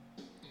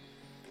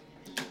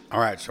All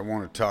right, so I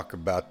want to talk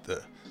about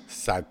the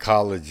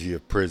psychology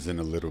of prison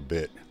a little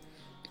bit.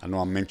 I know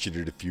I mentioned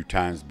it a few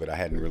times, but I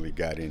hadn't really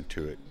got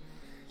into it.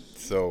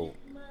 So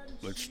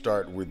let's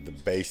start with the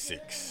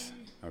basics,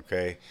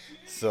 okay?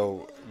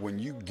 So when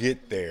you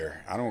get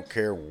there, I don't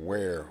care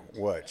where,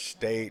 what,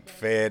 state,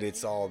 fed,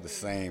 it's all the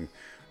same.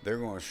 They're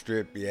going to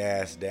strip your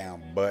ass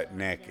down butt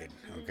naked,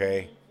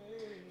 okay?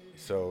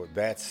 So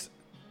it's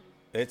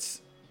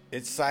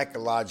it's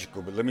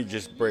psychological, but let me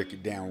just break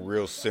it down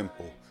real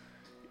simple.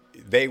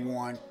 They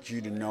want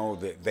you to know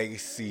that they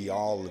see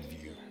all of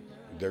you.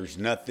 There's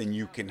nothing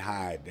you can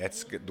hide.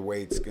 That's the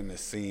way it's going to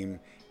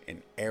seem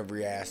in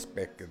every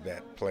aspect of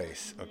that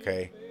place,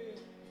 okay?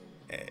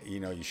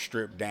 You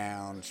strip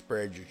down,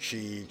 spread your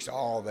cheeks,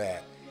 all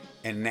that.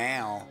 And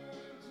now,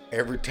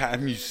 every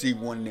time you see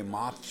one of them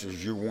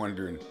officers, you're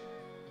wondering,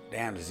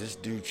 damn, does this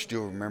dude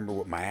still remember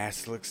what my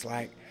ass looks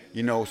like?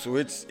 So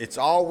it's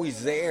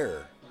always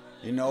there.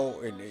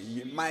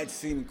 It might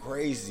seem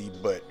crazy,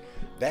 but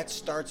that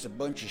starts a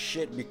bunch of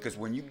shit because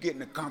when you get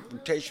in a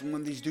confrontation with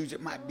one of these dudes,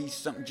 it might be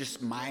something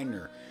just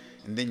minor.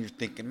 And then you're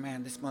thinking,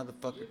 man, this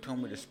motherfucker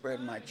told me to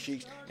spread my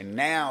cheeks. And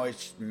now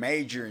it's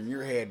major in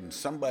your head and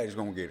somebody's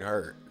going to get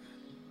hurt.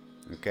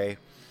 Okay?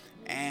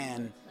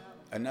 And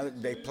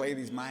they play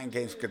these mind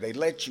games because they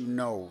let you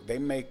know, they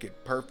make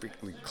it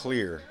perfectly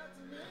clear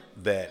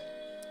that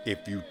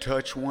if you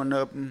touch one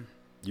of them,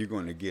 you're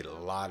going to get a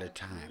lot of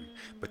time.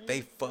 But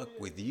they fuck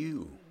with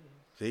you.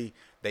 See?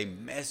 They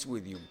mess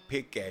with you and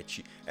pick at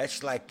you.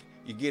 That's like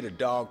you get a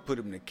dog, put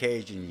him in a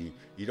cage, and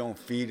you don't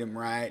feed him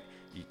right.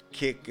 You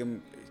kick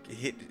him,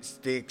 hit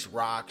sticks,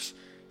 rocks,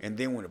 and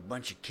then when a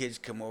bunch of kids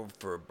come over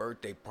for a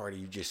birthday party,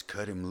 you just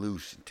cut him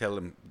loose and tell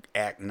him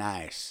act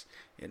nice.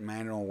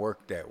 Man, it don't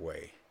work that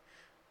way.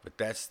 But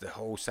that's the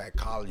whole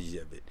psychology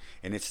of it.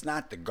 And it's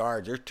not the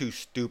guards. They're too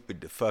stupid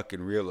to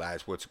fucking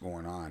realize what's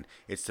going on.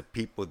 It's the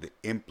people that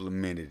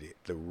implemented it,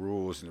 the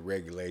rules and the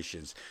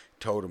regulations,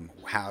 told them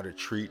how to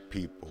treat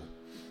people.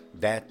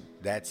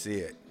 That's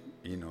it.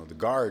 The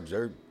guards,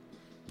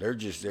 they're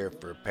just there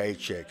for a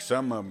paycheck.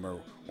 Some of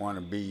them want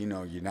to be,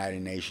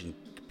 United Nations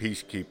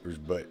peacekeepers,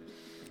 but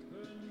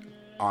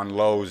on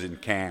lows in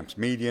camps,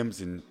 mediums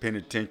and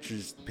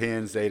penitentiaries,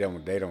 pens, they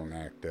don't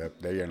act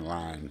up. They're in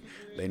line.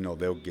 They know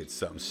they'll get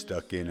something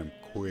stuck in them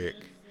quick.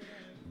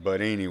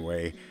 But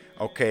anyway,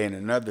 okay. And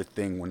another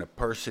thing, when a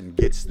person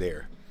gets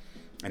there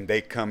and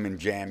they come and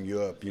jam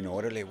you up,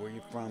 what are they? Where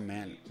you from,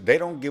 man? They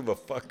don't give a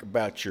fuck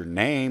about your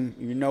name.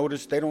 You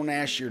notice they don't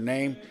ask your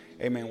name.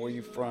 Hey, man, where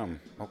you from?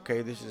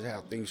 Okay, this is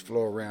how things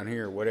flow around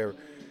here, or whatever.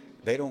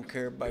 They don't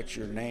care about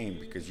your name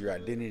because your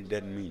identity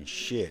doesn't mean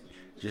shit.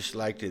 Just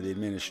like to the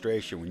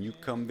administration, when you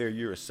come there,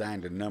 you're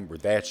assigned a number.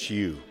 That's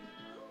you.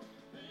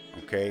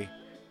 Okay?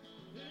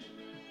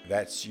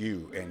 That's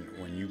you. And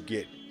when you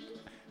get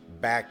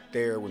back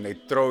there, when they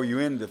throw you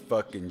in the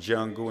fucking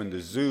jungle, in the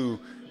zoo,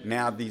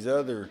 now these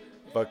other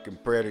fucking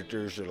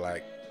predators are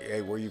like,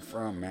 hey, where you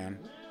from, man?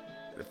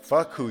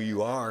 Fuck who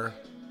you are.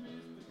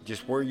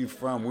 Just where you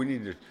from. We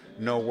need to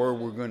know where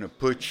we're going to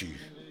put you.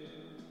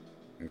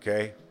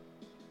 Okay?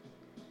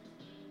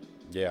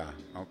 Yeah,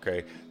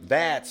 okay.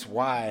 That's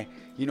why,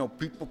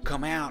 people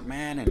come out,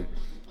 man, and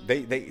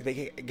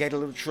they get a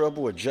little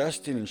trouble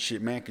adjusting and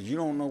shit, man, because you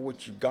don't know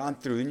what you've gone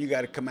through. Then you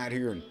got to come out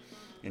here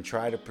and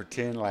try to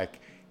pretend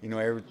like,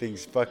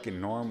 everything's fucking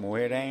normal.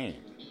 It ain't.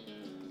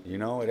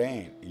 It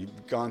ain't.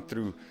 You've gone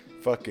through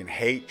fucking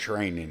hate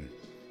training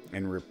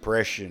and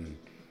repression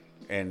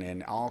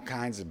and all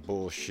kinds of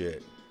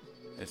bullshit.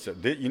 And so,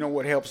 you know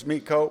what helps me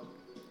cope?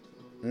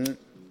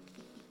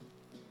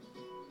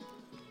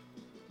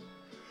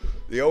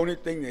 The only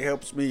thing that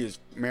helps me is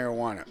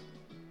marijuana.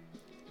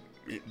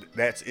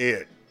 That's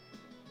it.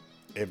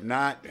 If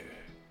not,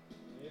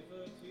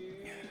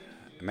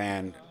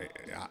 man,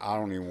 I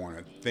don't even want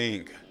to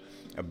think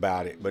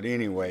about it. But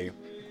anyway,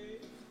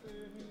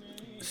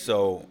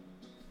 so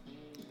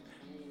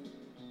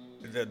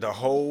the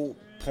whole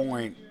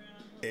point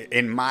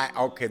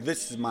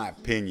this is my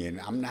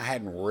opinion. I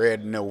hadn't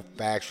read no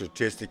facts or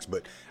statistics,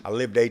 but I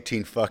lived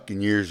 18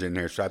 fucking years in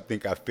there, so I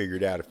think I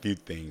figured out a few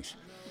things.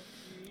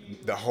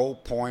 The whole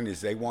point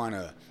is they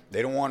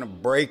don't want to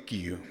break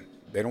you.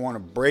 They don't want to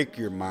break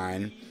your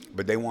mind,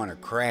 but they want to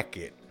crack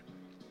it.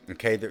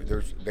 Okay,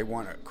 they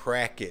want to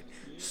crack it.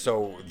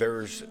 So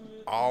there's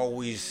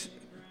always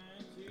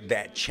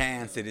that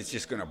chance that it's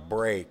just going to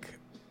break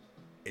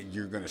and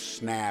you're going to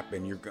snap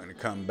and you're going to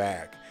come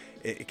back.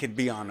 It could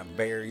be on a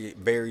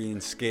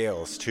varying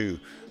scales too,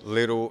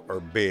 little or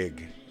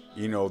big.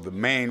 The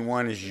main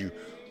one is you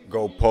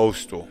go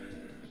postal.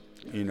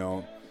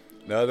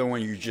 The other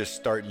one you just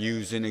start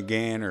using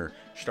again or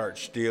start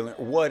stealing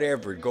or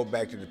whatever. Go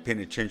back to the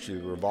penitentiary,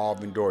 the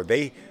revolving door.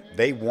 They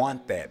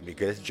want that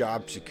because it's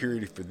job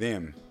security for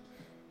them.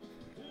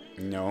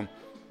 I'm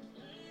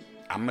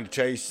going to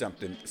tell you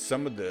something.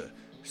 Some of the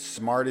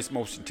smartest,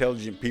 most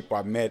intelligent people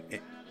I've met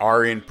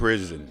are in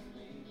prison.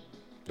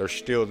 They're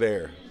still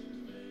there.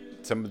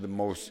 Some of the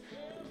most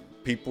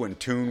people in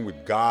tune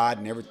with God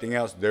and everything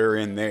else, they're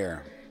in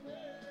there.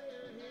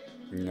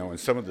 And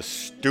some of the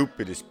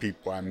stupidest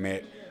people I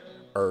met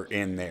are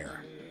in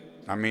there.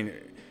 I mean,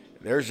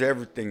 there's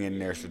everything in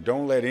there. So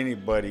don't let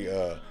anybody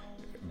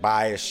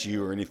bias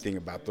you or anything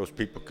about those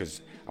people.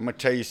 Because I'm gonna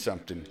tell you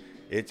something.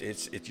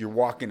 It's you're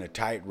walking a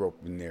tightrope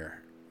in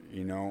there.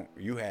 You know,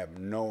 you have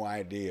no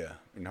idea,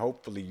 and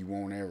hopefully you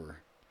won't ever.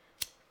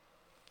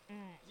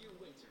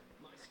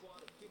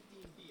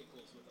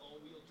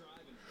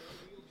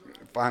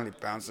 Finally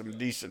found some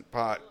decent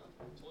pot.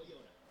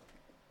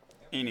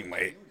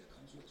 Anyway,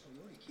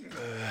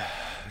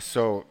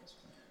 so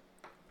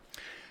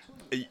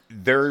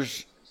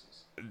there's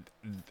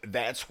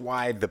that's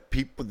why the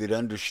people that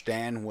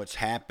understand what's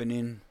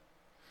happening,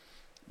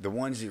 the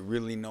ones that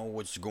really know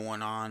what's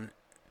going on,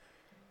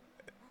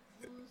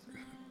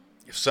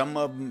 some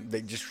of them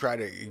they just try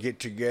to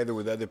get together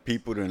with other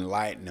people to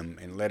enlighten them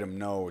and let them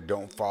know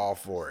don't fall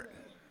for it.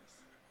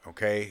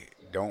 Okay,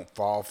 don't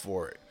fall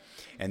for it.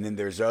 And then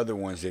there's other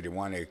ones that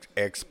want to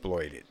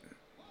exploit it.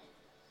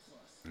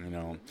 You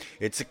know,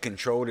 it's a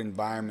controlled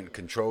environment,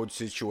 controlled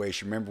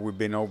situation. Remember, we've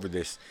been over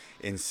this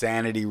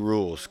insanity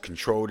rules,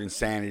 controlled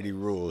insanity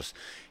rules.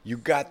 You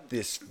got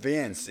this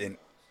fence, and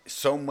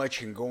so much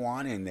can go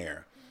on in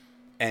there,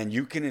 and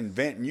you can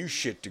invent new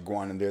shit to go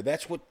on in there.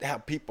 That's what how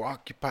people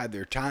occupy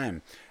their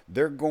time.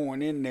 They're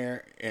going in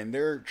there and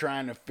they're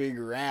trying to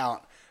figure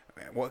out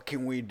what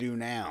can we do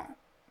now.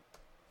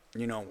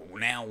 You know,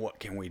 now what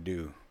can we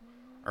do?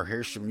 Or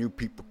here's some new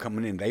people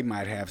coming in. They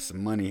might have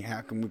some money.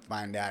 How can we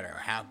find out?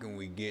 Or how can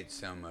we get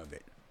some of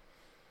it?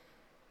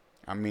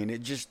 I mean,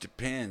 it just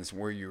depends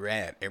where you're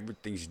at.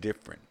 Everything's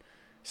different.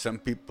 Some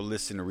people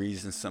listen to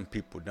reason, some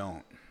people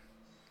don't.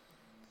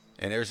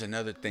 And there's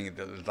another thing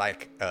that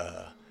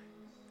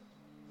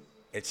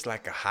it's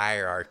like a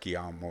hierarchy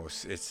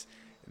almost. It's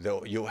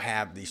though you'll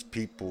have these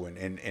people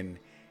and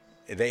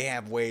they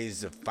have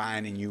ways of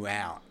finding you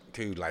out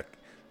too. Like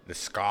the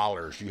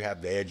scholars, you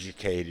have the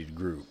educated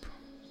group.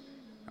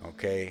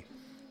 Okay,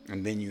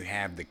 and then you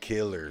have the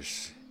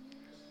killers,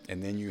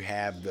 and then you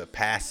have the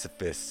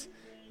pacifists,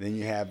 then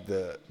you have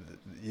the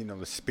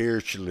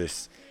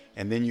spiritualists,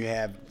 and then you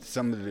have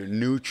some of the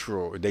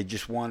neutral. They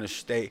just want to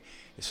stay.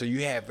 So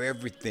you have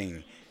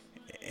everything.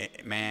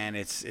 Man,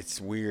 it's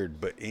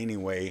weird, but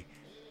anyway,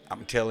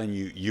 I'm telling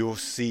you, you'll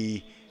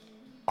see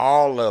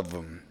all of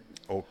them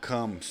will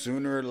come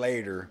sooner or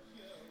later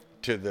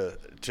to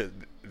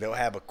they'll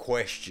have a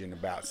question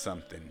about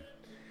something.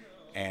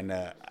 And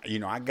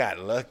I got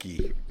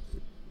lucky.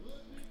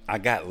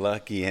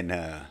 And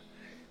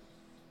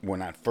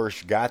when I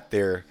first got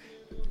there,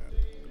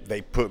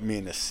 they put me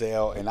in a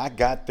cell, and I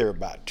got there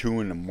about 2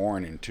 in the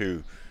morning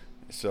too.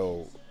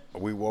 So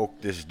we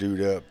woke this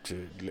dude up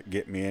to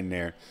get me in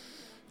there,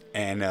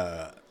 and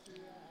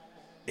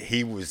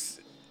he was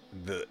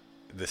the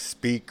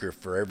speaker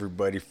for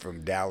everybody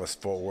from Dallas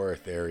Fort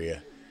Worth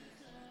area,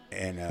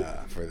 and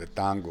for the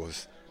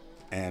Tongos,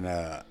 and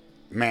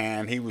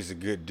man, he was a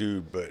good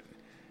dude, but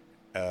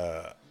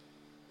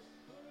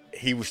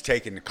he was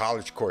taking the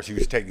college course. He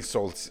was taking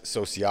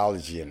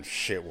sociology and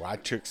shit. Well, I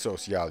took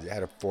sociology. I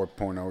had a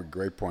 4.0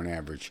 grade point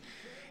average.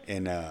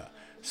 And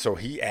so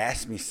he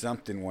asked me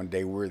something one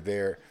day. We were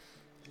there,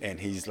 and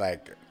he's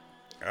like,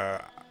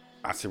 I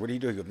said, what are you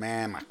doing? He goes,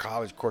 man, my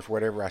college course,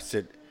 whatever. I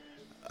said,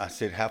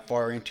 how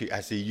far into?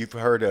 I said, you've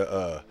heard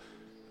of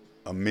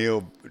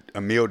Emil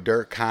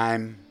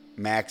Durkheim,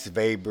 Max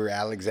Weber,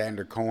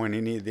 Alexander Cohen,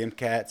 any of them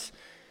cats?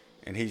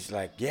 And he's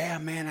like, yeah,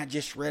 man, I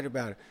just read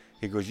about it.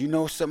 He goes, you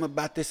know something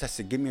about this? I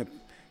said, give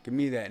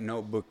me that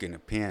notebook and a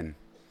pen.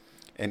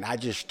 And I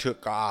just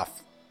took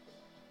off.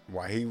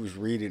 While he was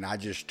reading, I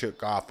just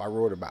took off. I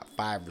wrote about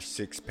 5 or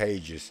 6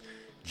 pages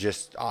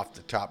just off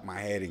the top of my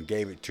head and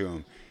gave it to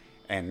him.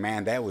 And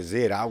man, that was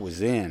it. I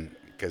was in.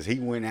 Because he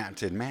went out and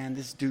said, man,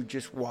 this dude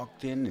just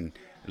walked in and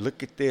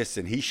look at this.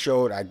 And he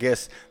showed, I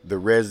guess, the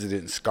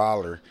resident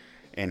scholar.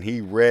 And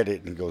he read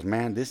it and goes,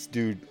 man, this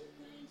dude,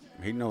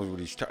 he knows what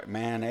he's talking.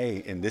 Man,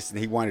 hey, and this,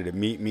 he wanted to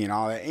meet me and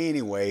all that.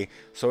 Anyway,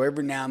 so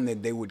every now and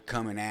then they would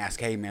come and ask,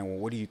 hey, man, well,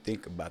 what do you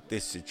think about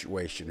this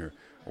situation? Or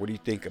what do you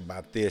think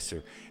about this?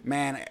 Or,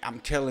 man, I'm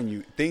telling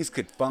you, things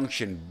could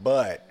function,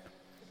 but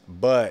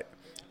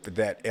for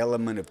that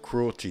element of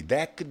cruelty,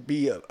 that could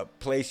be a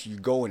place you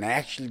go and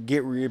actually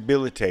get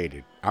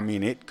rehabilitated. I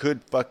mean, it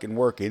could fucking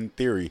work in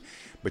theory,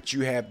 but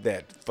you have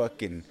that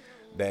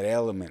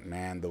element,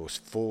 man. Those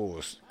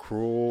fools,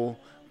 cruel,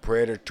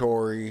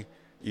 predatory,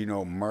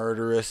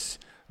 murderous.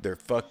 They're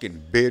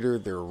fucking bitter.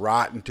 They're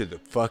rotten to the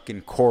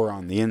fucking core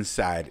on the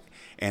inside.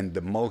 And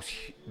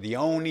the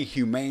only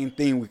humane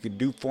thing we could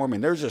do for them,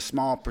 and there's a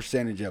small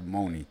percentage of them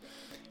only,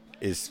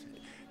 is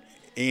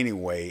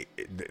anyway,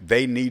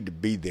 they need to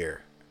be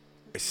there.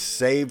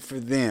 Save for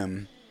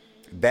them,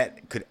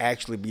 that could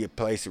actually be a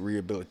place of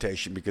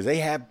rehabilitation because they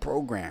have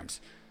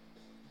programs,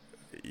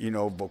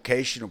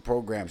 vocational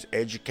programs,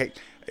 educate.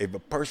 If a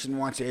person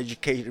wants to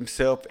educate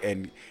himself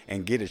and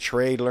get a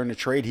trade, learn a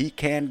trade, he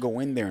can go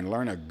in there and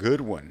learn a good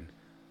one,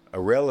 a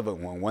relevant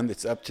one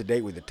that's up to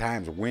date with the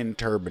times. Wind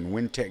turbine,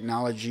 wind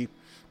technology,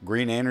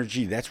 green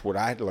energy, that's what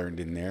I learned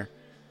in there.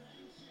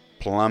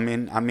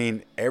 Plumbing, I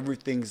mean,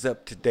 everything's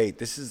up to date.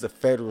 This is the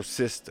federal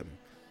system.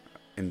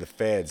 and the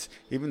feds,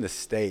 even the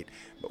state.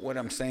 But what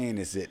I'm saying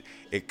is that,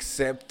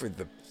 except for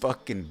the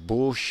fucking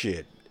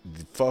bullshit,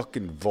 the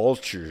fucking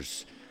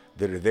vultures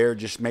that are there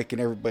just making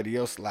everybody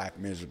else's life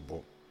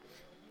miserable,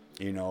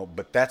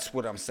 but that's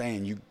what I'm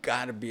saying. You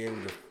got to be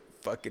able to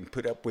fucking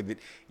put up with it.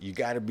 You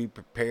got to be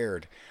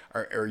prepared,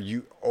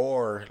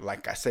 or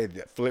like I say,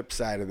 the flip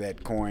side of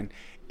that coin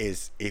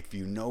is, if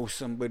you know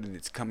somebody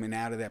that's coming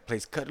out of that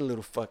place, cut a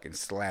little fucking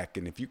slack.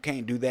 And if you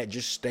can't do that,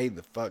 just stay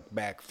the fuck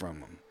back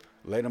from them.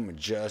 Let them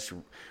adjust,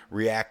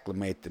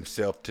 reacclimate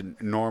themselves to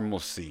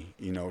normalcy,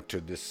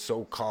 to this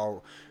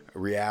so-called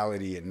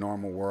reality and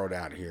normal world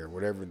out here,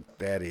 whatever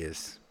that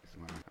is.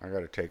 I got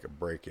to take a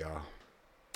break, y'all.